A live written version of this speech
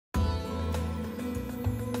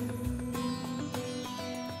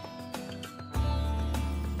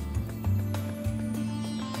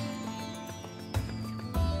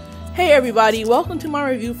Hey everybody, welcome to my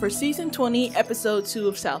review for Season 20, Episode 2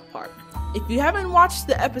 of South Park. If you haven't watched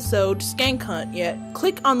the episode Skank Hunt yet,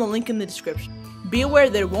 click on the link in the description. Be aware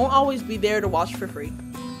that it won't always be there to watch for free.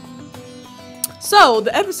 So,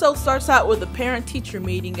 the episode starts out with a parent-teacher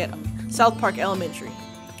meeting at South Park Elementary.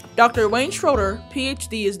 Dr. Wayne Schroeder,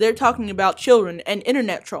 PhD, is there talking about children and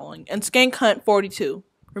internet trolling and Skank Hunt 42.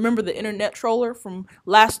 Remember the internet troller from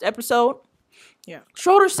last episode? Yeah.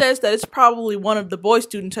 Schroeder says that it's probably one of the boy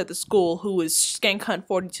students at the school who is Skank Hunt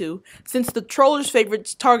 42, since the troller's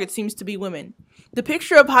favorite target seems to be women. The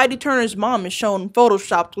picture of Heidi Turner's mom is shown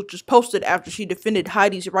photoshopped, which was posted after she defended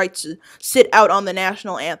Heidi's right to sit out on the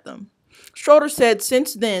national anthem. Schroeder said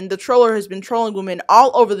since then, the troller has been trolling women all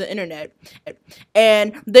over the internet,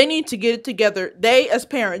 and they need to get it together. They, as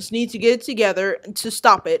parents, need to get it together to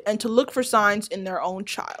stop it and to look for signs in their own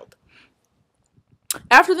child.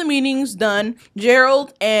 After the meeting's done,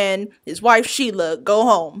 Gerald and his wife Sheila go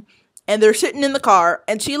home, and they're sitting in the car,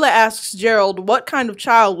 and Sheila asks Gerald what kind of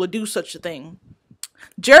child would do such a thing.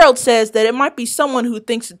 Gerald says that it might be someone who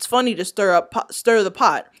thinks it's funny to stir the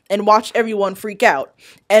pot and watch everyone freak out,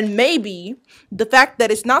 and maybe the fact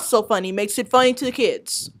that it's not so funny makes it funny to the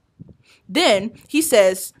kids. Then he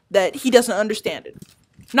says that he doesn't understand it.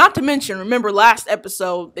 Not to mention, remember last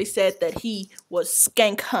episode they said that he was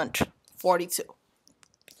Skank Hunt 42.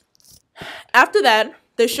 After that,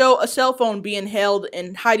 they show a cell phone being held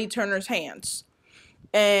in Heidi Turner's hands.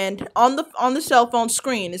 And on the cell phone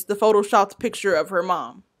screen is the photoshopped picture of her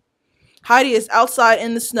mom. Heidi is outside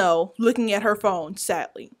in the snow, looking at her phone,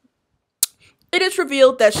 sadly. It is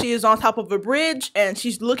revealed that she is on top of a bridge, and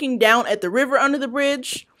she's looking down at the river under the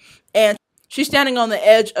bridge, and she's standing on the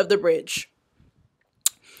edge of the bridge.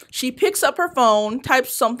 She picks up her phone,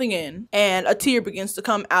 types something in, and a tear begins to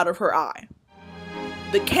come out of her eye.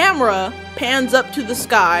 The camera pans up to the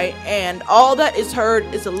sky, and all that is heard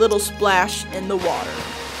is a little splash in the water.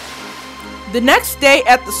 The next day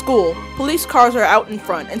at the school, police cars are out in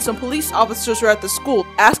front, and some police officers are at the school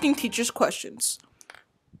asking teachers questions.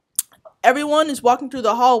 Everyone is walking through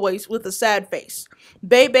the hallways with a sad face.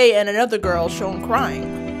 Bebe and another girl shown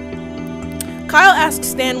crying. Kyle asks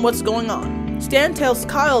Stan what's going on. Stan tells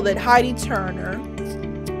Kyle that Heidi Turner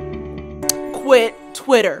quit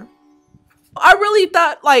Twitter. I really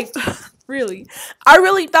thought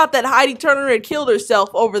that Heidi Turner had killed herself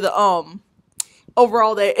over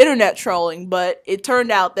all the internet trolling, but it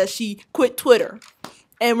turned out that she quit Twitter.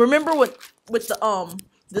 And remember with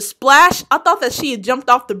the splash, I thought that she had jumped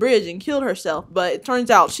off the bridge and killed herself, but it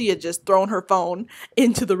turns out she had just thrown her phone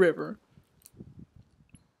into the river.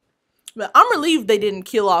 But I'm relieved they didn't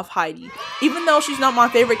kill off Heidi. Even though she's not my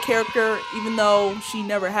favorite character, even though she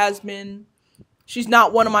never has been. She's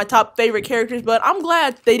not one of my top favorite characters, but I'm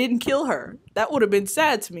glad they didn't kill her. That would have been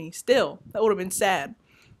sad to me, still. That would have been sad.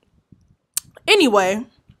 Anyway,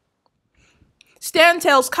 Stan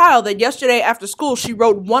tells Kyle that yesterday after school she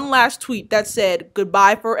wrote one last tweet that said,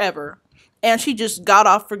 "Goodbye forever," and she just got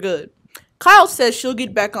off for good. Kyle says she'll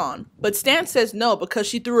get back on, but Stan says no because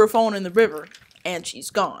she threw her phone in the river, and she's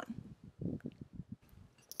gone.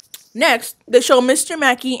 Next, they show Mr.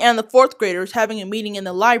 Mackey and the 4th graders having a meeting in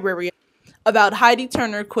the library about Heidi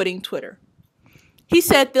Turner quitting Twitter. He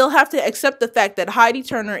said they'll have to accept the fact that Heidi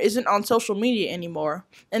Turner isn't on social media anymore,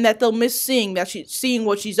 and that they'll miss seeing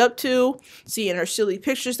what she's up to, seeing her silly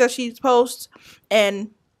pictures that she posts, and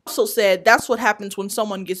also said that's what happens when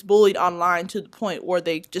someone gets bullied online to the point where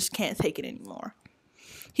they just can't take it anymore.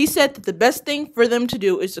 He said that the best thing for them to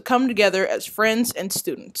do is to come together as friends and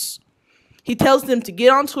students. He tells them to get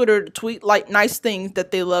on Twitter to tweet like nice things that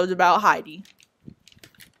they loved about Heidi.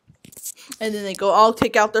 And then they go all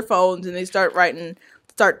take out their phones and they start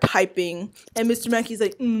typing. And Mr. Mackey's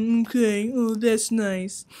like, okay, oh, that's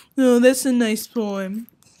nice. Oh, that's a nice poem.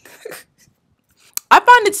 I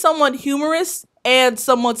find it somewhat humorous and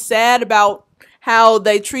somewhat sad about how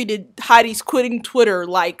they treated Heidi's quitting Twitter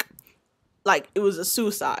like it was a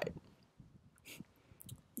suicide.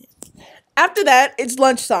 After that, it's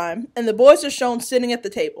lunchtime, and the boys are shown sitting at the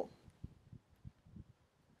table.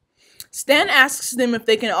 Stan asks them if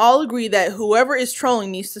they can all agree that whoever is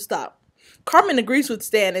trolling needs to stop. Cartman agrees with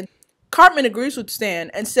Stan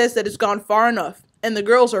and says that it's gone far enough, and the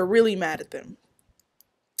girls are really mad at them.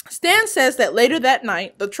 Stan says that later that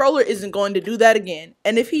night, the troller isn't going to do that again,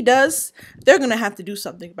 and if he does, they're going to have to do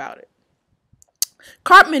something about it.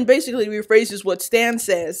 Cartman basically rephrases what Stan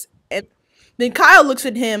says, and then Kyle looks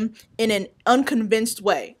at him in an unconvinced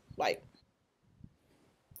way,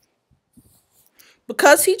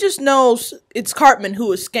 because he just knows it's Cartman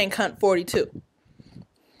who is Skank Hunt 42.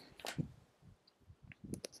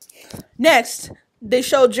 Next, they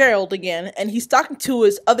show Gerald again, and he's talking to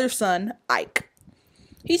his other son, Ike.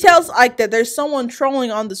 He tells Ike that there's someone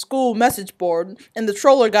trolling on the school message board, and the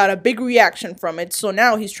troller got a big reaction from it, so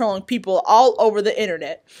now he's trolling people all over the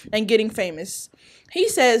internet and getting famous. He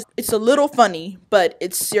says it's a little funny, but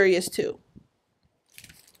it's serious too.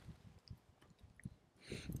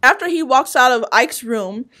 After he walks out of Ike's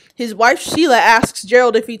room, his wife Sheila asks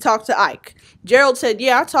Gerald if he talked to Ike. Gerald said,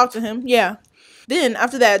 yeah, I talked to him, yeah. Then,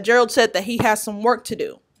 after that, Gerald said that he has some work to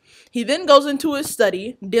do. He then goes into his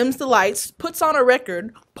study, dims the lights, puts on a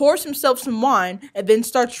record, pours himself some wine, and then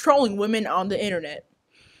starts trolling women on the internet.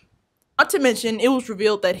 Not to mention, it was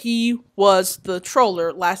revealed that he was the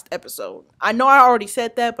troller last episode. I know I already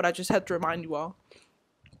said that, but I just have to remind you all.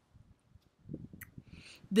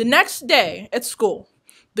 The next day at school,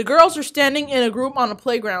 the girls are standing in a group on a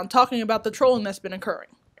playground talking about the trolling that's been occurring.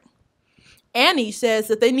 Annie says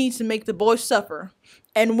that they need to make the boys suffer,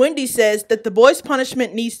 and Wendy says that the boys'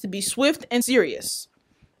 punishment needs to be swift and serious.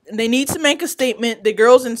 They need to make a statement that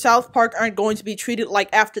girls in South Park aren't going to be treated like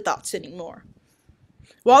afterthoughts anymore.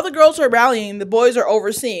 While the girls are rallying, the boys are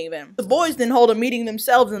overseeing them. The boys then hold a meeting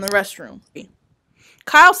themselves in the restroom.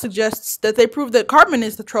 Kyle suggests that they prove that Cartman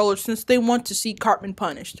is the troller since they want to see Cartman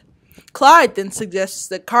punished. Clyde then suggests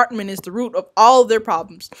that Cartman is the root of all of their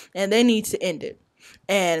problems, and they need to end it.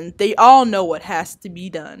 And they all know what has to be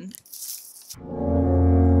done.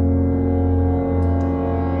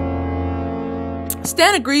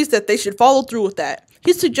 Stan agrees that they should follow through with that.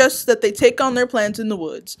 He suggests that they take on their plans in the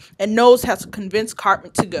woods, and knows how to convince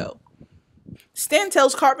Cartman to go. Stan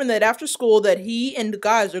tells Cartman that after school that he and the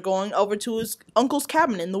guys are going over to his uncle's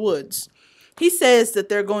cabin in the woods. He says that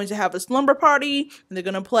they're going to have a slumber party, and they're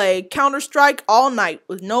going to play Counter-Strike all night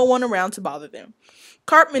with no one around to bother them.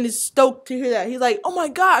 Cartman is stoked to hear that. He's like, oh my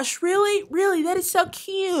gosh, really? Really? That is so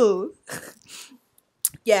cute.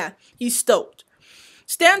 Yeah, he's stoked.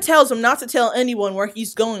 Stan tells him not to tell anyone where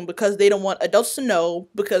he's going because they don't want adults to know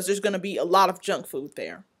because there's going to be a lot of junk food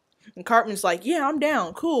there. And Cartman's like, yeah, I'm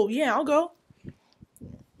down. Cool. Yeah, I'll go.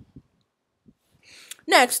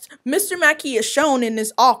 Next, Mr. Mackey is shown in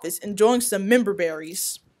his office enjoying some member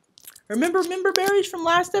berries. Remember member berries from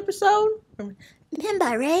last episode?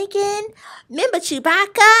 Remember Reagan? Remember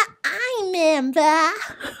Chewbacca? I remember.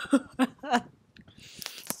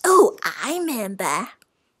 Oh, I remember.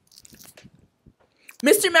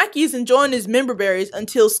 Mr. Mackey is enjoying his member berries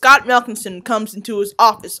until Scott Malkinson comes into his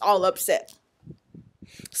office all upset.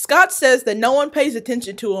 Scott says that no one pays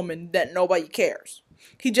attention to him and that nobody cares.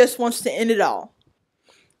 He just wants to end it all.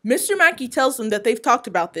 Mr. Mackey tells him that they've talked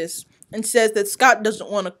about this and says that Scott does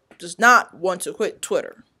not want to quit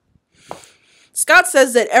Twitter. Scott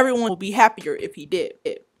says that everyone will be happier if he did.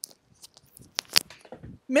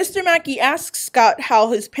 Mr. Mackey asks Scott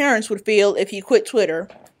how his parents would feel if he quit Twitter,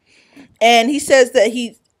 and he says that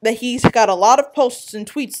he's got a lot of posts and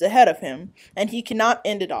tweets ahead of him, and he cannot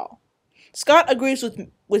end it all. Scott agrees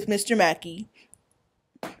with Mr. Mackey.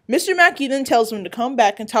 Mr. Mackey then tells him to come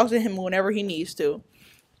back and talk to him whenever he needs to.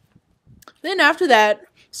 Then after that,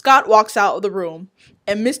 Scott walks out of the room,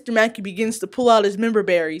 and Mr. Mackey begins to pull out his member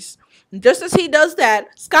berries. And just as he does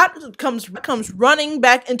that, Scott comes running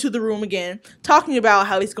back into the room again, talking about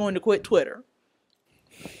how he's going to quit Twitter.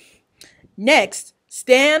 Next,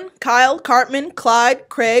 Stan, Kyle, Cartman, Clyde,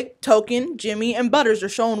 Craig, Token, Jimmy, and Butters are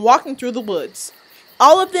shown walking through the woods.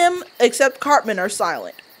 All of them, except Cartman, are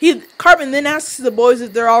silent. Cartman then asks the boys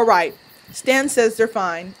if they're alright. Stan says they're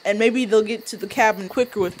fine, and maybe they'll get to the cabin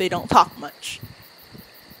quicker if they don't talk much.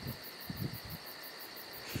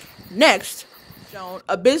 Next,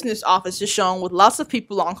 a business office is shown with lots of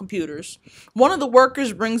people on computers. One of the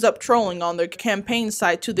workers brings up trolling on their campaign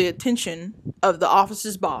site to the attention of the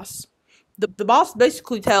office's boss. The boss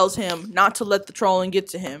basically tells him not to let the trolling get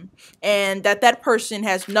to him, and that person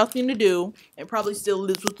has nothing to do and probably still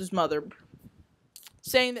lives with his mother.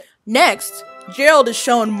 Next, Gerald is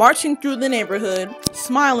shown marching through the neighborhood,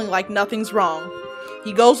 smiling like nothing's wrong.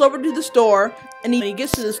 He goes over to the store, and when he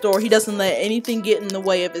gets to the store, he doesn't let anything get in the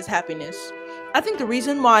way of his happiness. I think the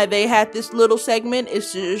reason why they had this little segment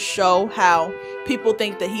is to just show how people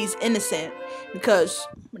think that he's innocent, because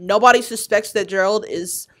nobody suspects that Gerald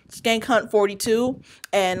is Skank Hunt 42,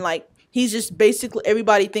 and he's just basically,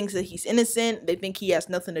 everybody thinks that he's innocent. They think he has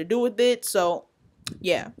nothing to do with it, so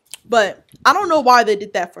yeah. But I don't know why they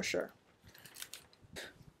did that for sure.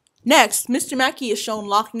 Next, Mr. Mackey is shown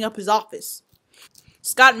locking up his office.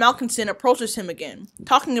 Scott Malkinson approaches him again,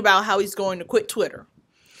 talking about how he's going to quit Twitter.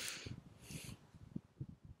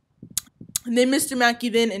 And then Mr. Mackey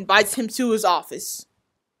then invites him to his office.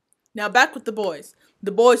 Now back with the boys.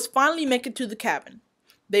 The boys finally make it to the cabin.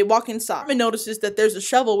 They walk inside. Cartman notices that there's a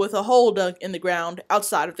shovel with a hole dug in the ground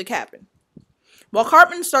outside of the cabin. While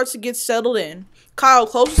Cartman starts to get settled in, Kyle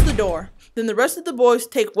closes the door. Then the rest of the boys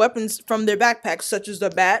take weapons from their backpacks, such as a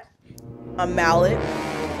bat, a mallet,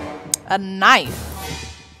 a knife,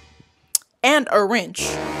 and a wrench.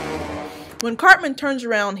 When Cartman turns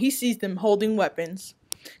around, he sees them holding weapons.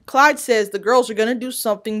 Clyde says the girls are going to do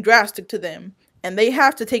something drastic to them, and they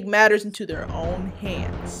have to take matters into their own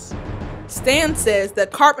hands. Stan says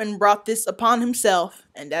that Cartman brought this upon himself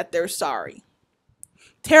and that they're sorry.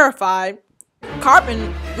 Terrified,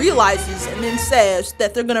 Cartman realizes and then says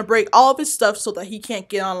that they're going to break all of his stuff so that he can't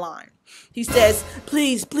get online. He says,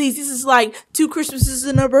 please, this is like 2 Christmases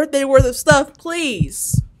and a birthday worth of stuff,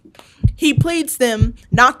 please. He pleads them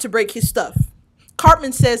not to break his stuff.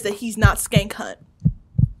 Cartman says that he's not Skank Hunt.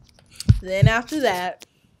 Then after that,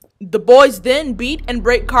 the boys then beat and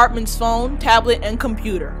break Cartman's phone, tablet, and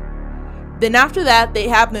computer. Then after that, they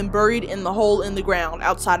have them buried in the hole in the ground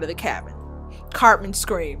outside of the cabin. Cartman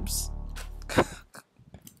screams.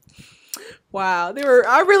 Wow, they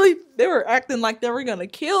were acting like they were gonna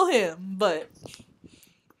kill him, but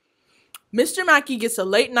Mr. Mackey gets a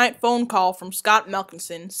late night phone call from Scott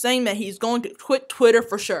Melkinson saying that he's going to quit Twitter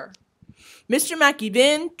for sure. Mr. Mackey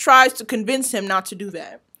then tries to convince him not to do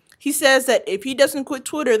that. He says that if he doesn't quit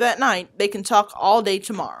Twitter that night, they can talk all day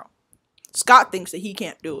tomorrow. Scott thinks that he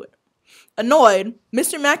can't do it. Annoyed,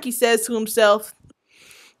 Mr. Mackey says to himself,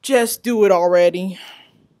 just do it already.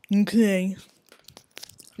 Okay.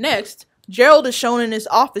 Next, Gerald is shown in his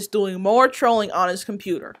office doing more trolling on his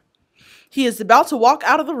computer. He is about to walk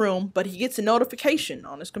out of the room, but he gets a notification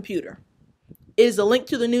on his computer. It is a link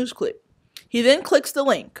to the news clip. He then clicks the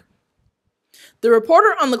link. The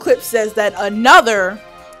reporter on the clip says that another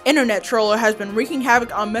internet troller has been wreaking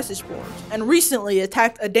havoc on message boards and recently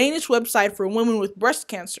attacked a Danish website for women with breast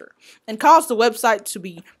cancer and caused the website to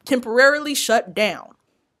be temporarily shut down.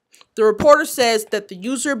 The reporter says that the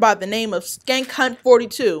user by the name of Skank Hunt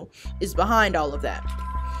 42 is behind all of that.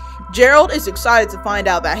 Gerald is excited to find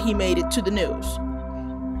out that he made it to the news.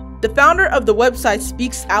 The founder of the website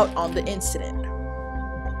speaks out on the incident.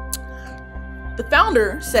 The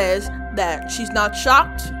founder says that she's not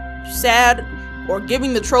shocked, sad, or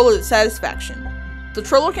giving the troller the satisfaction. The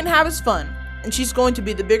troller can have his fun, and she's going to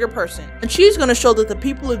be the bigger person, and she's going to show that the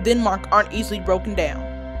people of Denmark aren't easily broken down.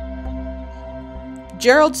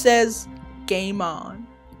 Gerald says, game on,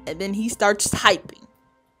 and then he starts typing.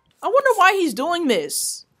 I wonder why he's doing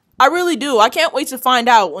this. I really do. I can't wait to find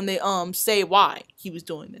out when they say why he was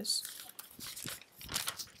doing this.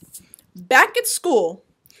 Back at school,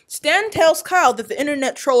 Stan tells Kyle that the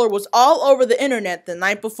internet troller was all over the internet the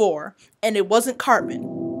night before, and it wasn't Cartman.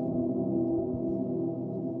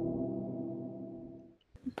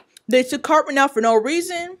 They took Cartman out for no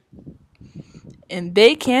reason, and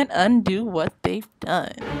they can't undo what they've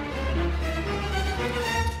done.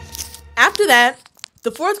 After that,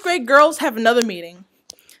 the 4th grade girls have another meeting.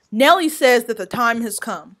 Nellie says that the time has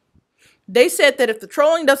come. They said that if the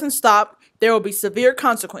trolling doesn't stop, there will be severe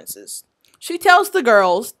consequences. She tells the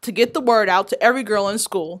girls to get the word out to every girl in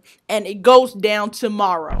school, and it goes down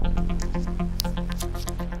tomorrow.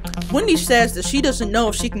 Wendy says that she doesn't know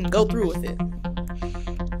if she can go through with it.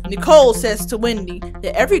 Nicole says to Wendy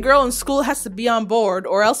that every girl in school has to be on board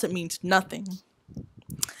or else it means nothing.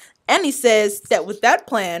 Annie says that with that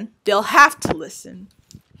plan, they'll have to listen.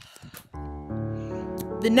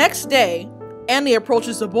 The next day, Annie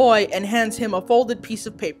approaches a boy and hands him a folded piece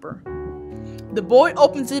of paper. The boy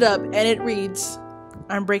opens it up and it reads,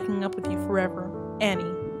 I'm breaking up with you forever, Annie.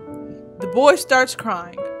 The boy starts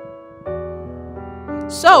crying.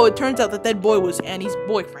 So it turns out that that boy was Annie's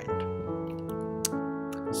boyfriend.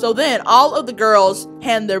 So then all of the girls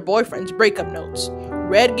hand their boyfriends breakup notes.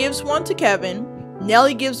 Red gives one to Kevin,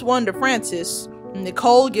 Nellie gives one to Francis, and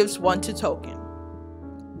Nicole gives one to Token.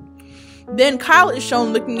 Then Kyle is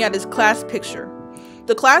shown looking at his class picture.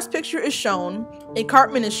 The class picture is shown, and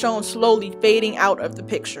Cartman is shown slowly fading out of the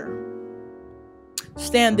picture.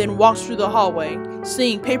 Stan then walks through the hallway,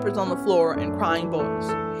 seeing papers on the floor and crying boys.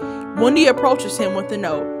 Wendy approaches him with the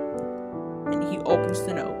note, and he opens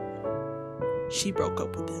the note. She broke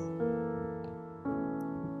up with him.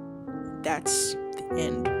 That's the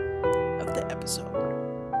end of the episode.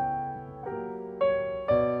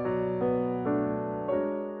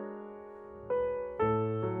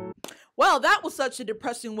 Well, that was such a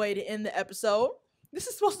depressing way to end the episode. This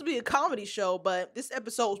is supposed to be a comedy show, but this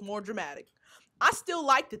episode was more dramatic. I still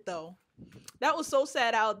liked it though. That was so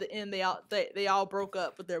sad out at the end. They all broke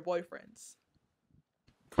up with their boyfriends.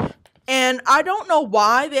 And I don't know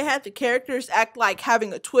why they had the characters act like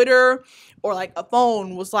having a Twitter or like a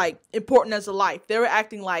phone was like important as a life. They were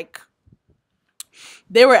acting like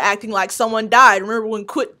someone died. Remember when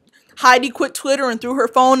Heidi quit Twitter and threw her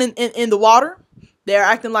phone in the water? They're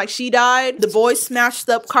acting like she died. The boys smashed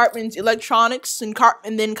up Cartman's electronics, and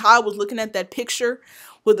then Kyle was looking at that picture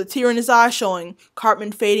with a tear in his eye showing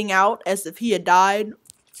Cartman fading out as if he had died.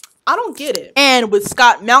 I don't get it. And with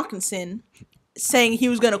Scott Malkinson saying he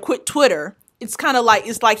was going to quit Twitter, it's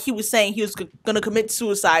like he was saying he was going to commit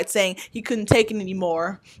suicide, saying he couldn't take it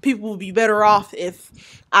anymore. People would be better off if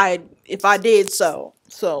I did so.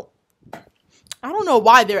 So I don't know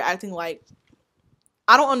why they're acting like,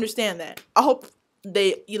 I don't understand that. I hope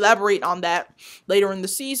they elaborate on that later in the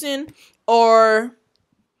season, or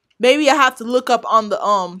maybe I have to look up on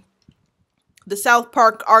the South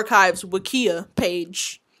Park Archives Wikia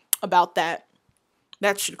page about that.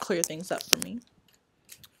 That should clear things up for me.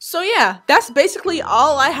 So yeah, that's basically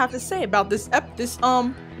all I have to say about this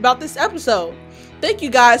episode. Thank you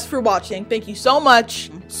guys for watching. Thank you so much.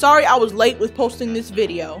 Sorry I was late with posting this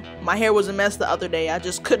video. My hair was a mess the other day. I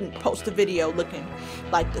just couldn't post a video looking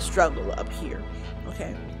like the struggle up here.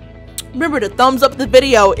 Okay. Remember to thumbs up the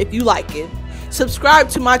video if you like it. Subscribe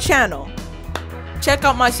to my channel. Check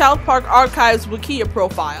out my South Park Archives Wikia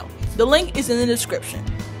profile. The link is in the description.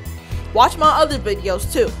 Watch my other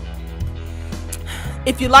videos too.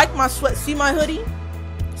 If you like my see my hoodie,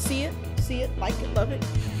 see it, like it, love it.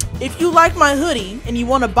 If you like my hoodie and you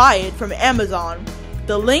want to buy it from Amazon,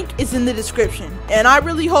 the link is in the description. And I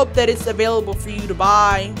really hope that it's available for you to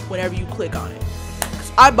buy whenever you click on it.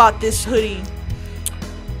 'Cause I bought this hoodie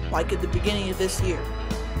like at the beginning of this year,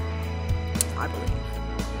 I believe.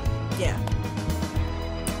 Yeah.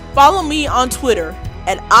 Follow me on Twitter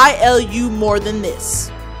at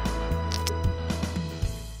ILUMoreThanThis.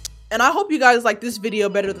 And I hope you guys like this video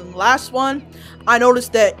better than the last one. I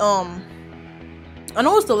noticed that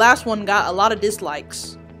the last one got a lot of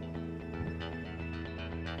dislikes.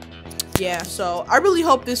 Yeah, so I really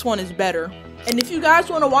hope this one is better. And if you guys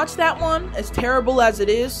want to watch that one, as terrible as it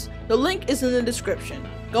is, the link is in the description.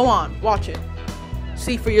 Go on, watch it.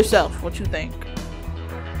 See for yourself what you think.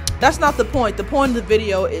 That's not the point. The point of the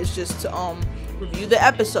video is just to review the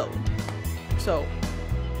episode. So,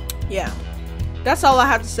 yeah. That's all I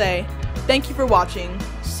have to say. Thank you for watching.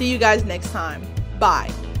 See you guys next time. Bye.